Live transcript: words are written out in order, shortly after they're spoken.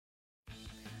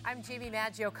I'm Jaime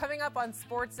Maggio. Coming up on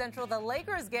Sports Central, the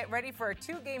Lakers get ready for a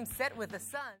two-game set with the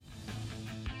Suns.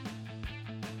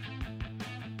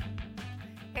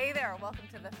 Hey there, welcome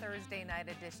to the Thursday night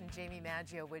edition. Jaime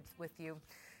Maggio with you.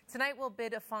 Tonight we'll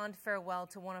bid a fond farewell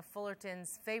to one of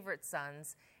Fullerton's favorite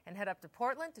sons and head up to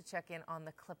Portland to check in on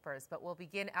the Clippers. But we'll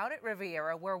begin out at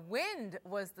Riviera, where wind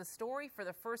was the story for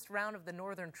the first round of the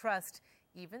Northern Trust.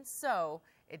 Even so,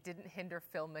 it didn't hinder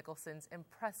Phil Mickelson's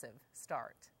impressive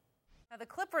start. Now, the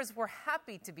Clippers were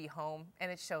happy to be home, and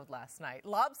it showed last night.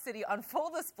 Lob City on full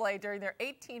display during their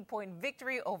 18-point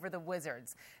victory over the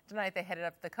Wizards. Tonight, they headed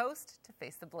up the coast to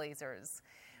face the Blazers.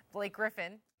 Blake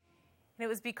Griffin. And it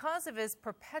was because of his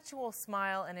perpetual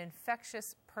smile and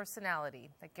infectious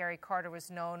personality that Gary Carter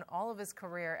was known all of his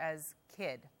career as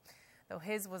Kid, though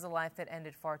his was a life that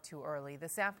ended far too early.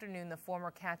 This afternoon, the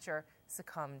former catcher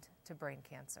succumbed to brain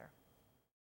cancer.